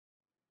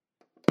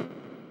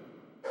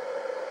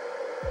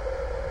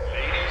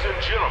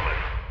and gentlemen,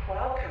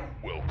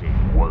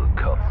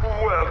 welcome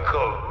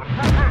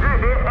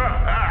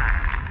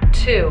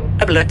to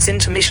a Blitz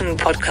Intermission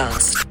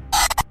podcast.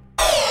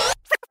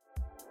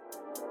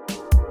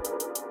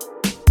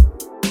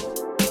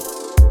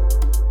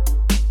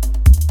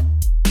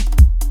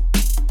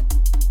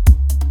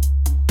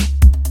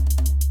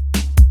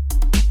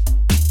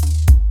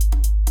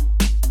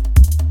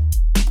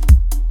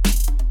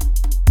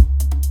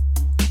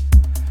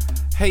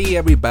 Hey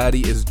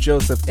everybody, it's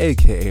Joseph,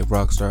 aka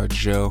Rockstar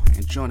Joe,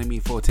 and joining me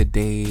for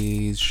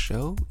today's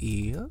show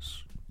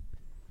is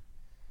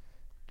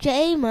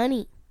J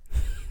Money.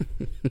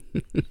 what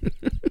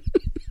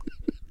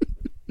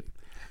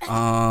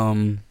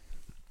am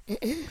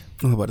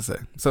I about to say?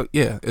 So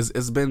yeah,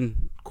 it's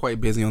been quite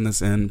busy on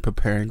this end,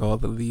 preparing all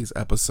of these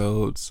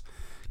episodes,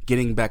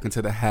 getting back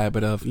into the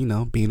habit of,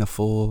 being a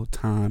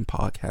full-time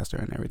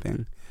podcaster and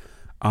everything.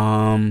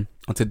 On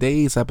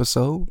today's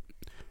episode,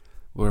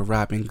 we're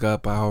wrapping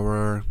up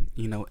our,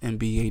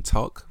 NBA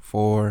talk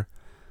for,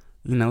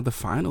 the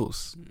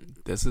finals.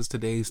 This is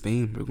today's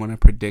theme. We're going to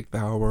predict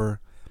our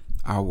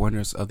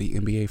winners of the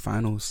NBA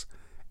finals.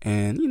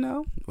 And,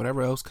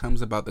 whatever else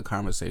comes about the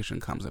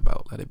conversation comes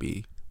about. Let it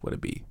be what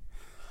it be.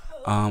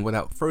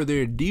 Without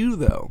further ado,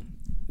 though,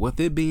 with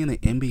it being the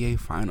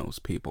NBA finals,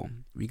 people,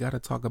 we got to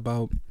talk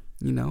about,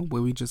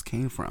 where we just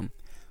came from,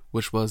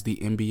 which was the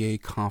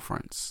NBA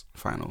conference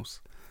finals.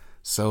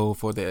 So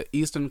for the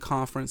Eastern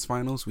Conference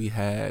Finals, we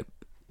had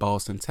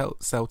Boston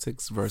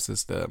Celtics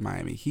versus the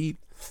Miami Heat.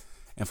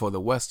 And for the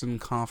Western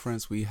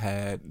Conference, we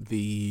had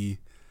the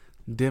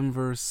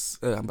Denver Suns.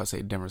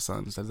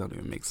 That doesn't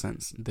even make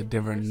sense. The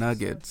Denver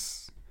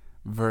Nuggets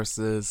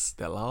versus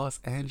the Los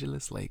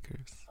Angeles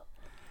Lakers.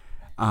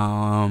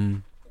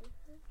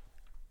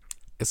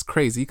 It's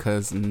crazy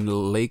because the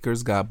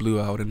Lakers got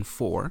blew out in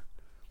 4.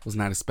 Was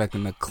not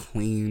expecting a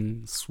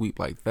clean sweep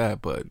like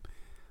that, but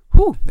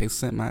they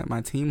sent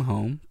my team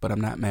home, but I'm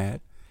not mad.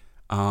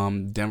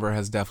 Denver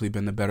has definitely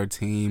been the better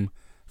team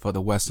for the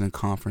Western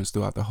Conference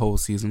throughout the whole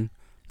season.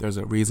 There's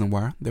a reason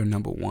why they're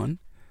number 1.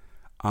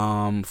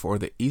 For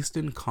the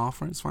Eastern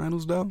Conference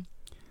Finals, though,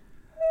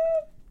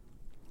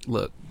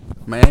 look,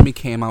 Miami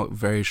came out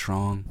very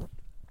strong.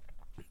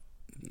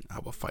 I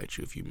will fight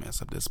you if you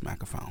mess up this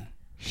microphone.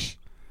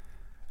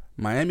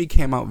 Miami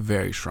came out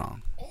very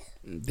strong.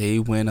 They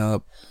went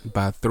up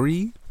by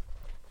 3.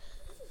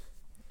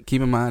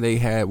 Keep in mind, they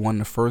had won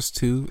the first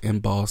 2 in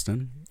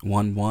Boston,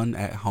 won 1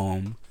 at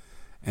home,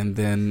 and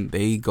then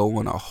they go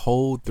on a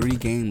whole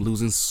 3-game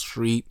losing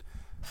streak.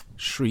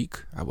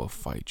 I will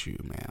fight you,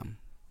 ma'am.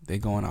 They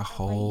go on a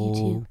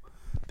whole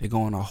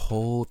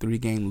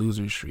 3-game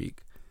losing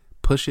streak,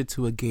 push it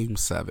to a game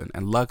 7,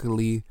 and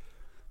luckily,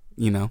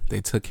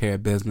 they took care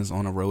of business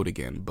on the road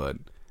again. But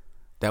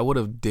that would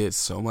have did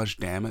so much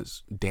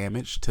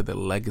damage to the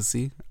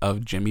legacy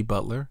of Jimmy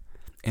Butler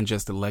and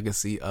just the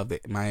legacy of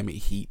the Miami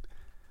Heat.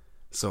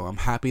 So I'm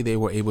happy they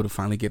were able to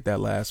finally get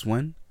that last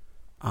win.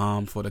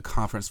 For the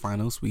conference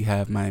finals, we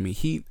have Miami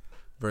Heat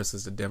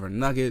versus the Denver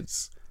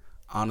Nuggets.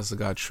 Honest to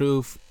God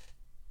truth,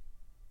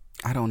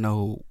 I don't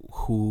know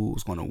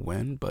who's going to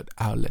win, but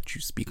I'll let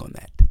you speak on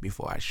that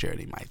before I share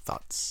any of my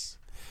thoughts.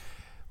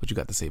 What you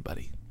got to say,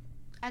 buddy?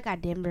 I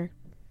got Denver.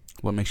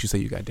 What makes you say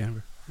you got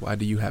Denver? Why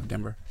do you have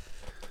Denver?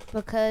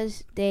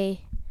 Because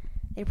they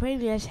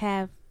pretty much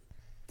have,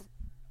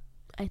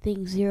 I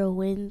think, 0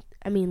 wins.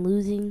 I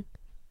mean,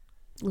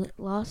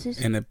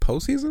 losses. In the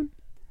postseason?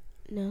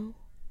 No.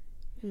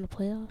 In the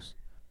playoffs?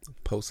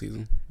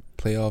 Postseason.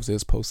 Playoffs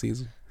is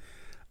postseason.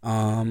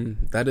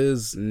 That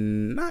is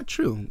not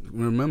true.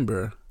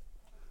 Remember,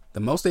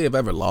 the most they have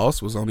ever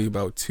lost was only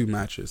about 2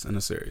 matches in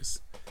a series.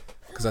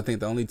 Because I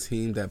think the only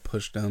team that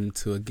pushed them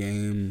to a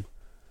game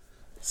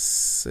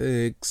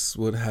 6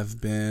 would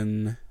have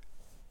been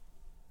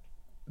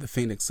the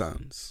Phoenix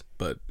Suns.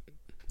 But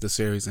the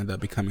series ended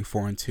up becoming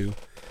 4-2.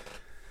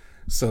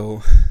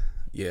 So,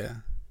 yeah.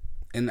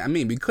 And I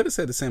mean, we could have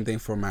said the same thing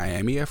for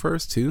Miami at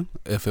first too,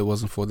 if it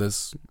wasn't for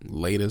this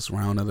latest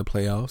round of the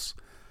playoffs.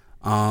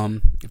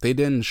 If they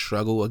didn't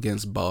struggle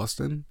against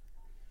Boston,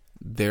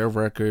 their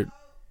record,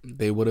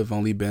 they would have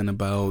only been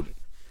about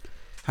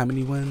how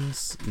many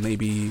wins?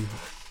 Maybe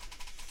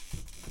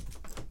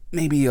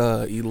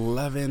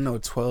 11 or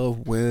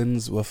 12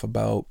 wins with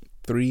about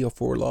 3 or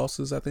 4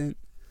 losses, I think.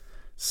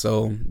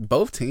 So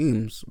both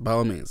teams, by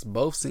all means,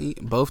 both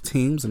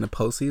teams in the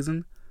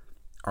postseason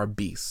are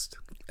beasts.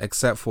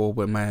 Except for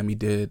what Miami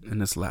did in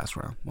this last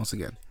round. Once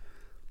again,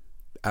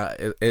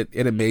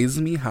 it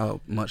amazes me how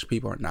much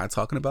people are not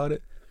talking about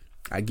it.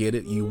 I get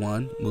it. You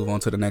won. Move on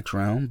to the next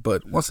round.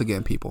 But once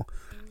again, people,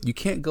 you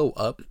can't go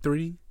up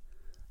 3,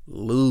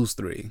 lose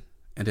 3,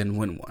 and then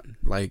win 1.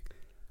 Like,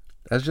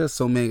 that's just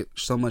so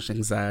much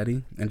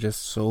anxiety and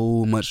just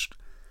so much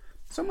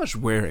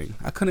wearing.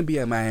 I couldn't be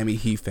a Miami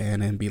Heat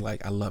fan and be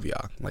like, I love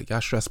y'all. Like,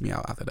 y'all stress me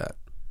out after that.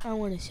 I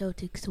want the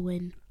Celtics to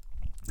win.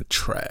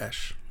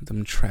 Trash.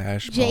 Them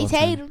trash. Jay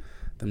Tatum.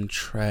 Them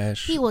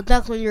trash. He will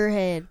dunk on your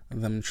head.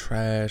 Them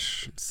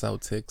trash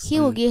Celtics.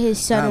 He will get his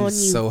son on you. I'm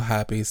so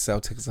happy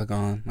Celtics are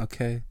gone.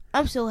 Okay.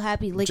 I'm so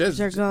happy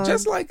Lakers are gone.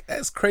 Just like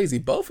that's crazy.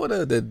 Both of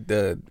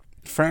the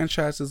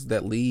franchises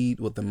that lead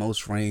with the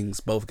most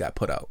rings both got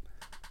put out,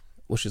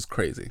 which is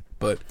crazy.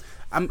 But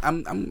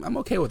I'm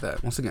okay with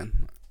that. Once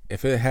again,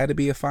 if it had to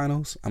be a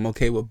finals, I'm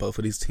okay with both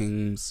of these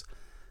teams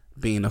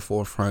being the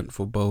forefront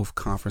for both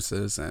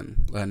conferences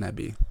and letting that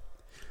be.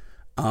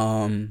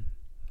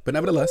 But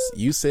nevertheless,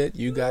 you said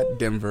you got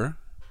Denver.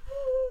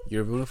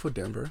 You're rooting for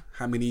Denver.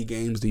 How many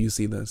games do you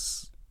see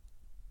this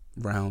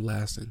round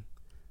lasting?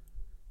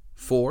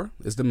 4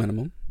 is the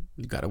minimum.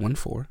 You got to win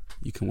 4.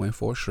 You can win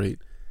 4 straight.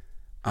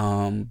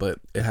 But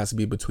it has to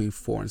be between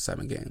 4 and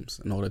 7 games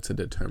in order to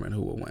determine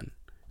who will win.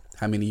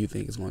 How many do you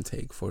think is going to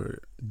take for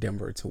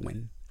Denver to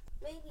win?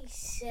 Maybe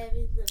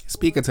 7.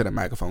 Speaking to the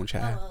microphone,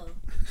 Chad.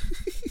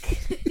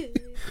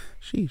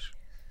 Sheesh.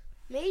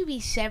 Maybe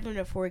 7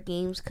 or 4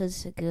 games because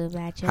it's a good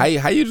matchup.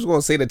 How you just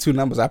gonna say the 2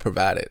 numbers I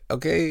provided?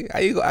 Okay, how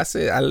you go? I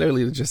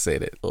literally just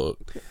said it.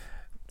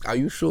 Are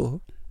you sure?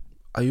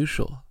 Are you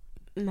sure?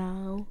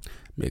 No.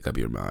 Make up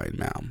your mind,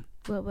 ma'am.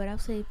 But I'll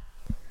say, you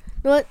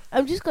know what?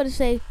 I'm just gonna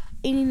say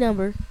any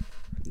number.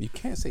 You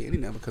can't say any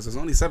number because there's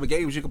only 7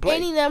 games you can play.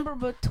 Any number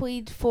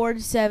between 4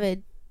 and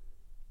 7.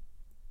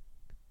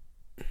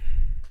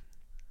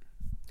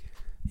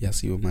 Yeah,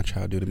 see what my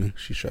child do to me.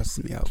 She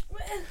stresses me out.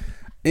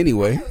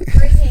 Anyway.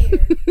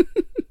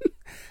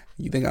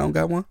 You think I don't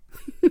got one?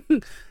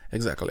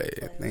 Exactly.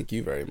 Thank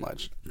you very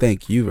much.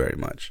 Thank you very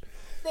much.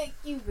 Thank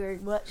you very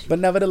much. But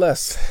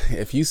nevertheless,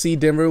 if you see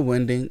Denver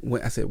winning,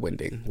 I said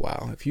winning.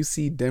 Wow. If you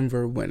see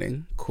Denver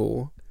winning,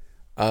 cool.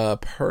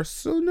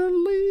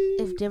 Personally,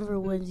 if Denver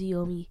wins,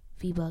 you owe me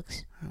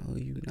V-Bucks. I owe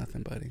you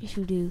nothing, buddy. Yes,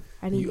 you do.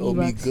 I need You V-Bucks.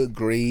 owe me good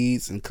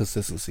grades and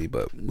consistency,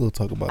 but we'll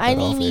talk about that I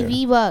off need air.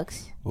 me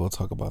V-Bucks. We'll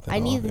talk about that I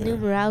need off the air. new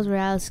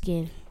Morales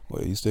skin.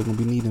 Well, you still gonna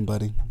be needing,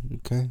 buddy.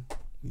 Okay,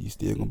 you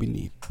still gonna be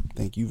needing.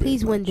 Thank you very much.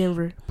 Please win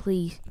Denver,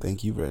 please.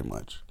 Thank you very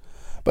much.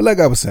 But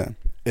like I was saying,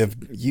 if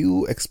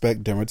you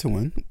expect Denver to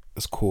win,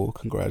 it's cool.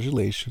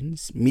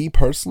 Congratulations. Me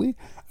personally,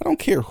 I don't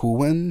care who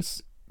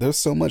wins. There's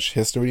so much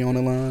history on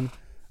the line.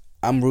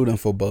 I'm rooting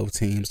for both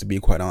teams, to be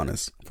quite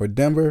honest. For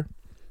Denver,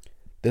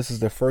 this is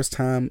the first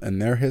time in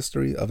their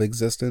history of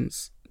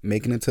existence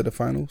making it to the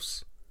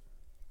finals.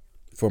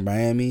 For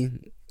Miami,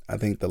 I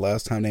think the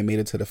last time they made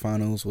it to the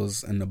finals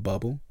was in the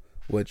bubble,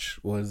 which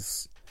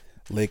was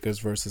Lakers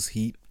versus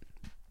Heat.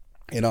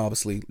 And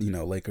obviously,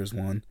 Lakers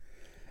won.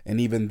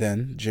 And even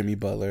then, Jimmy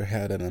Butler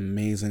had an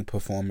amazing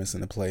performance in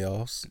the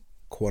playoffs,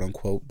 quote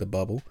unquote, the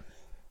bubble.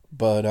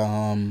 But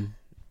I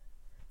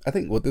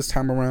think with this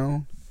time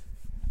around,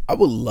 I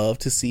would love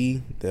to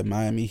see the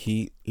Miami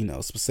Heat,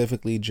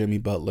 specifically Jimmy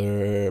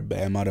Butler,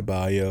 Bam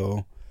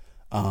Adebayo,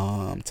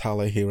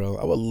 Tyler Hero.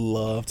 I would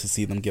love to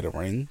see them get a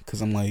ring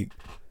because I'm like,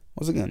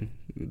 once again,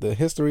 the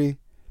history,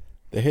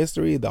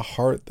 the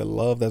heart, the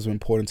love that's been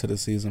poured into the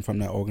season from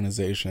that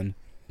organization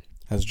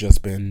has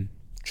just been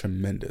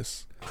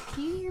tremendous.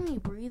 Can you hear me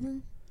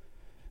breathing?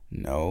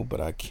 No, but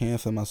I can't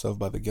feel myself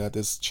about to get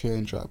this chair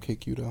and drop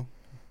kick you though.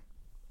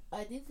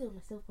 I did feel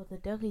myself with the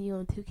dunking you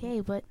on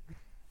 2K, but.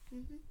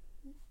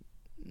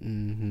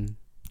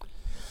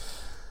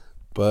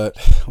 But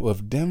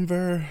with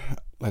Denver,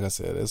 like I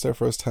said, it's their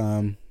first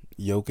time.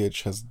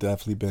 Jokic has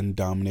definitely been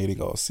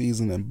dominating all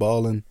season and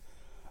balling.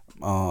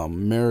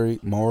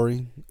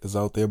 Maury is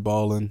out there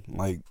balling.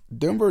 Like,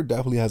 Denver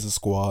definitely has a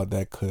squad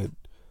that could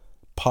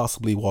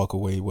possibly walk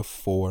away with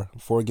four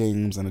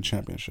games and a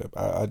championship.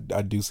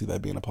 I do see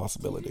that being a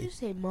possibility. Did you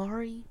say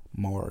Maury?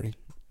 Maury.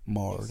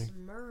 It's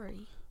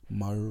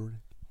Murray.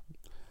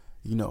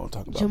 You know what I'm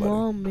talking about,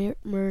 Jamal buddy.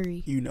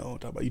 Murray. You know what I'm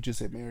talking about. You just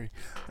said Mary.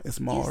 It's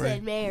Maury. You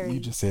said Mary. You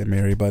just said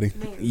Mary, buddy.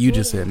 Mary. You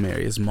just said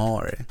Mary. It's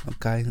Maury.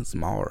 Okay? It's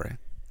Maury.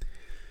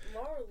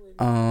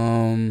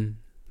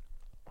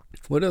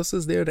 What else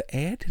is there to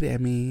add to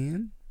that,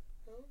 man?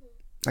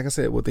 Like I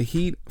said, with the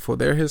Heat, for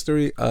their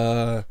history,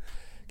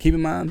 keep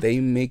in mind,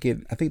 they make it,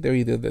 I think they're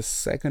either the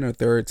second or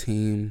third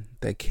team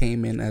that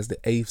came in as the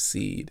 8th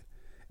seed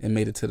and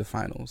made it to the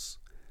finals.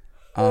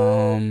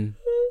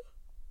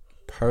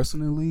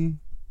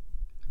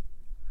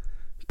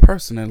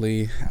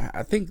 Personally,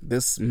 I think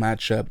this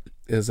matchup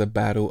is a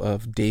battle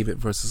of David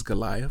versus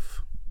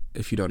Goliath.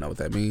 If you don't know what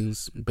that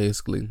means,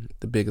 basically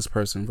the biggest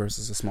person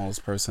versus the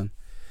smallest person.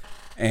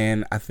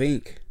 And I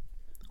think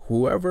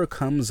whoever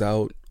comes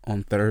out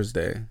on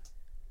Thursday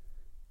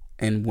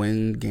and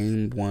win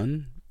game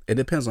 1, it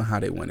depends on how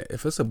they win it.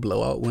 If it's a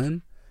blowout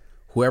win,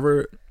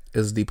 whoever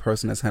is the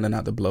person that's handing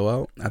out the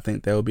blowout, I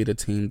think that will be the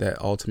team that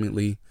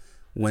ultimately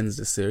wins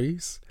the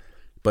series.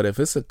 But if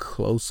it's a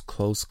close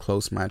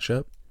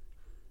matchup,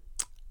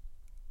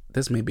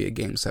 this may be a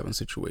Game 7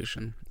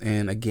 situation.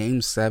 And a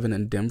Game 7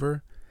 in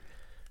Denver,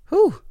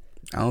 I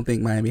don't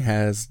think Miami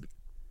has...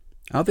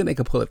 I don't think they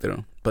could pull it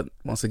through. But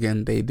once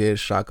again, they did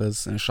shock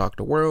us and shock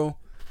the world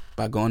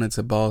by going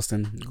into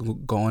Boston,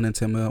 going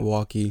into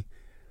Milwaukee,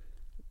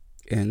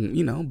 and,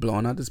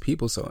 blowing out these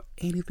people. So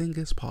anything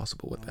is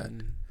possible with that.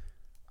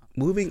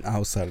 moving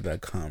outside of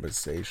that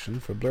conversation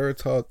for Blur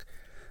Talk,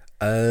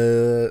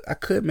 I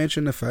could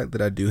mention the fact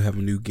that I do have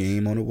a new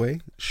game on the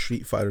way.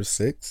 Street Fighter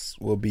 6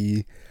 will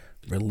be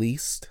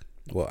released.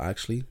 Well,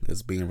 actually,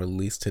 it's being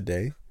released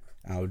today.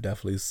 I'll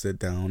definitely sit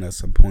down at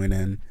some point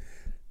and,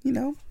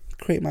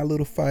 create my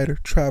little fighter,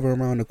 travel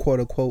around the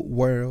quote-unquote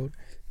world,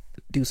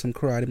 do some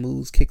karate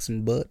moves, kick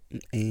some butt,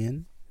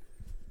 and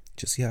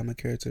just see how my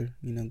character,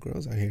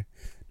 grows out here.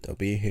 Don't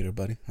be a hater,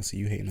 buddy. I see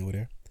you hating over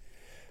there.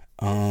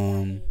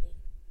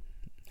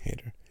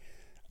 Hater.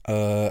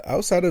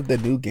 Outside of the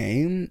new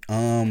game,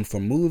 for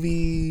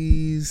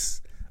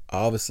movies,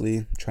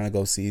 obviously trying to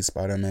go see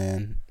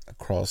Spider-Man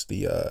Across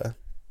the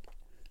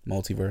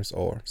Multiverse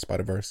or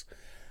Spider-Verse.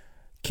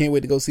 Can't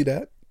wait to go see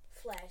that.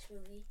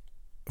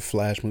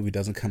 Flash movie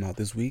doesn't come out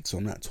this week, so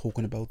I'm not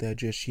talking about that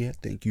just yet.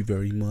 Thank you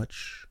very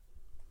much.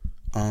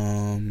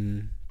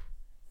 I'm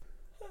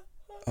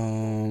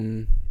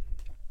trying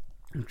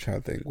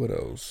to think what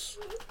else.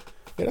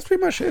 Yeah, that's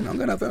pretty much it. I'm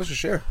got nothing else to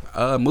share.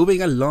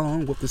 Moving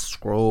along with the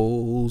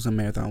scrolls and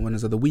marathon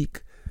winners of the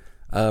week.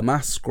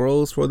 My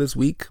scrolls for this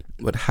week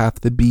would have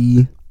to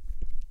be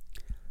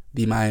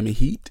the Miami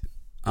Heat.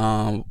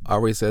 I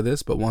already said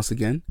this, but once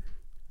again,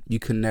 you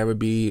can never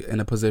be in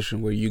a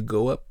position where you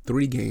go up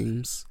 3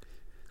 games,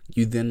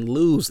 you then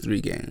lose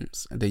 3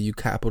 games, and then you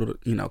cap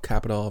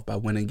it off by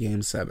winning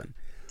game 7.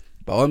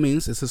 By all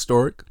means, it's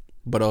historic,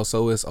 but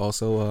it's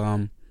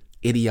also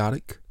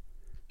idiotic,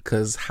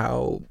 because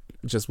how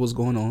just what's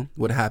going on,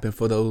 what happened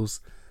for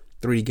those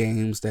 3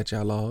 games that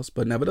y'all lost.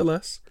 But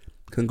nevertheless,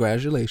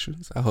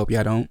 congratulations. I hope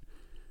y'all don't,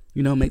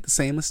 make the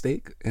same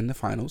mistake in the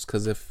finals,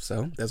 because if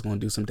so, that's going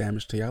to do some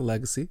damage to y'all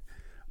legacy.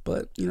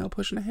 But,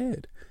 pushing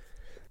ahead.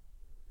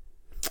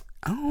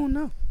 I don't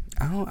know.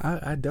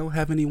 I don't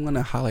have anyone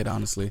to highlight,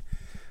 honestly.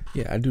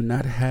 Yeah, I do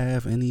not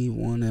have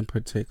anyone in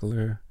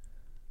particular.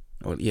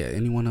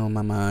 Anyone on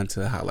my mind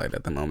to highlight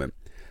at the moment.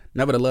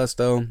 Nevertheless,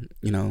 though,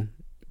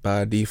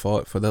 by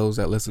default, for those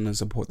that listen and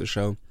support the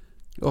show,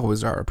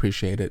 always are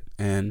appreciated.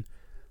 And,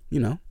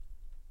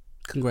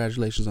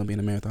 congratulations on being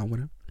a marathon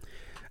winner.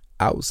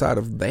 Outside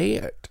of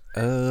that,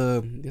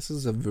 this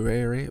is a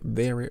very,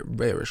 very,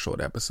 very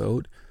short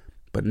episode.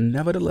 But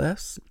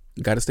nevertheless,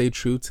 got to stay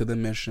true to the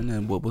mission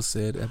and what was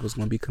said that was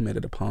going to be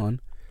committed upon.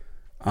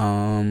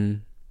 I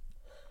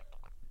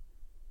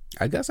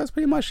guess that's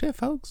pretty much it,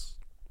 folks.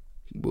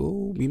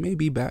 Well, we may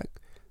be back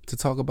to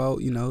talk about,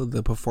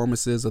 the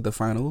performances of the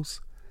finals.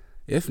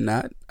 If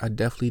not, I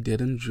definitely did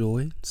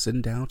enjoy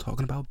sitting down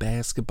talking about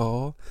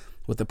basketball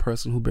with a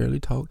person who barely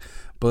talked.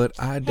 But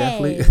I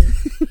definitely,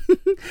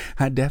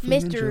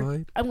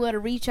 enjoyed. I'm going to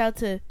reach out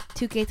to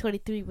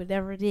 2K23, but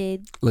never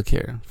did. Look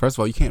here. First of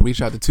all, you can't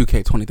reach out to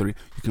 2K23. You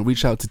can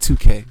reach out to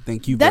 2K.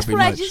 Thank you very much. That's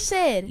what I just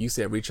said. You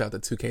said reach out to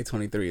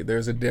 2K23.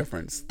 There's a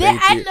difference. They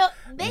didn't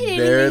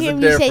even hear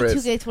me say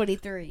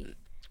 2K23.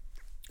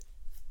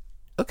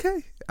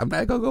 Okay, I'm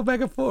not gonna go back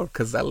and forth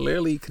because I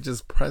literally could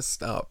just press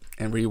stop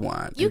and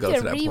rewind. You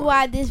can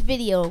rewind this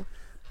video.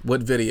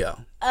 What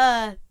video?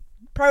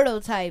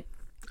 Prototype.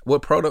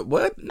 What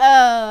What?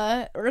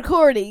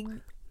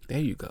 Recording. There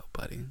you go,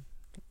 buddy.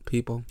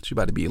 People, she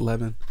about to be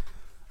 11.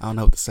 I don't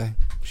know what to say.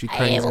 She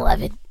crazy. I am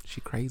 11.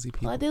 She crazy,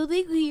 people. I don't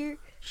think here.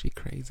 She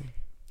crazy.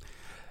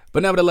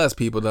 But nevertheless,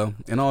 people, though,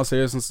 in all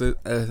seriousness,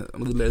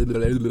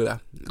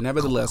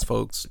 nevertheless,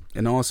 folks,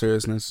 in all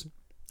seriousness,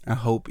 I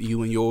hope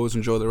you and yours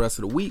enjoy the rest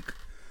of the week.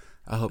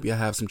 I hope y'all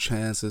have some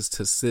chances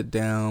to sit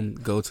down,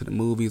 go to the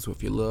movies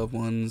with your loved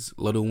ones,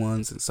 little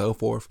ones, and so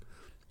forth.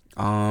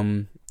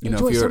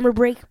 Enjoy summer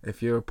break.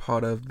 If you're a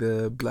part of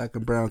the Black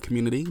and Brown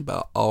community,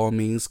 by all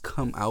means,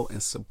 come out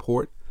and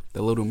support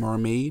The Little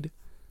Mermaid.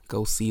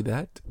 Go see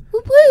that.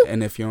 Whoop, whoop.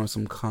 And if you're on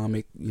some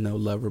comic,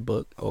 lover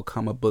book or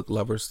comic book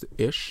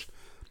lovers-ish,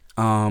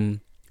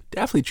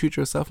 definitely treat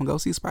yourself and go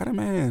see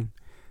Spider-Man.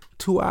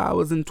 2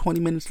 hours and 20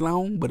 minutes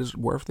long, but it's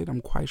worth it. I'm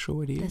quite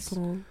sure it is. That's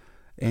long.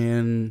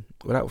 And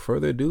without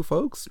further ado,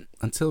 folks,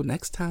 until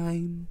next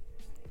time,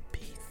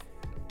 peace.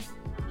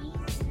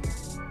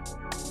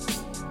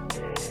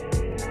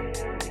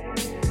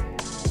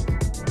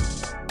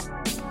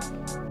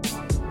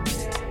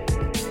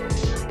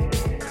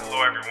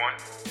 Hello, everyone.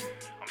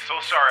 I'm so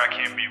sorry I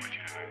can't be with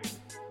you tonight.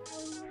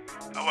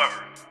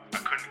 However, I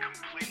couldn't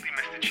completely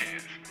miss the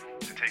chance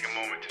to take a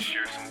moment to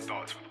share some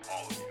thoughts with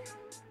all of you.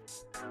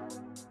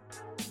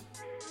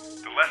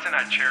 The lesson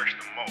I cherish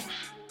the most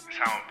is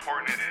how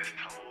important it is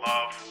to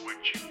love what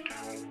you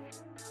do.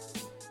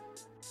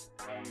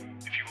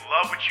 If you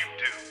love what you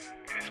do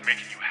and it's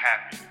making you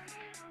happy,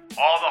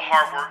 all the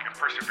hard work and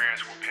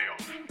perseverance will pay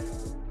off.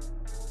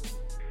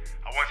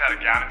 I once had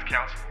a guidance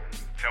counselor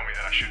tell me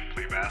that I shouldn't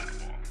play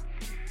basketball,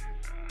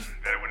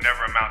 that it would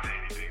never amount to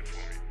anything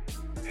for me.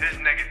 His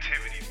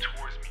negativity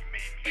towards me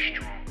made me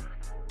stronger.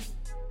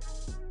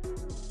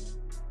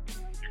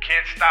 You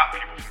can't stop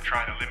people from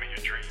trying to limit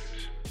your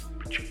dreams,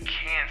 but you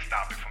can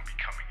stop it from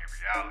becoming a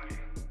reality.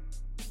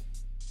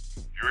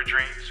 Your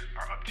dreams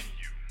are up to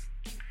you.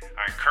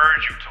 I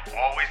encourage you to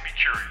always be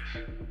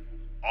curious,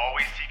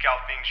 always seek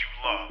out things you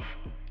love,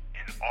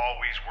 and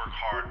always work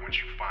hard once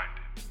you find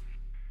it.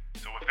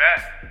 So with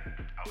that,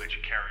 I'll let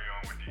you carry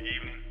on with your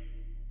evening.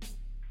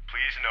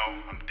 Please know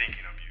I'm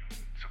thinking of you,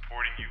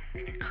 supporting you,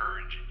 and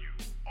encouraging you.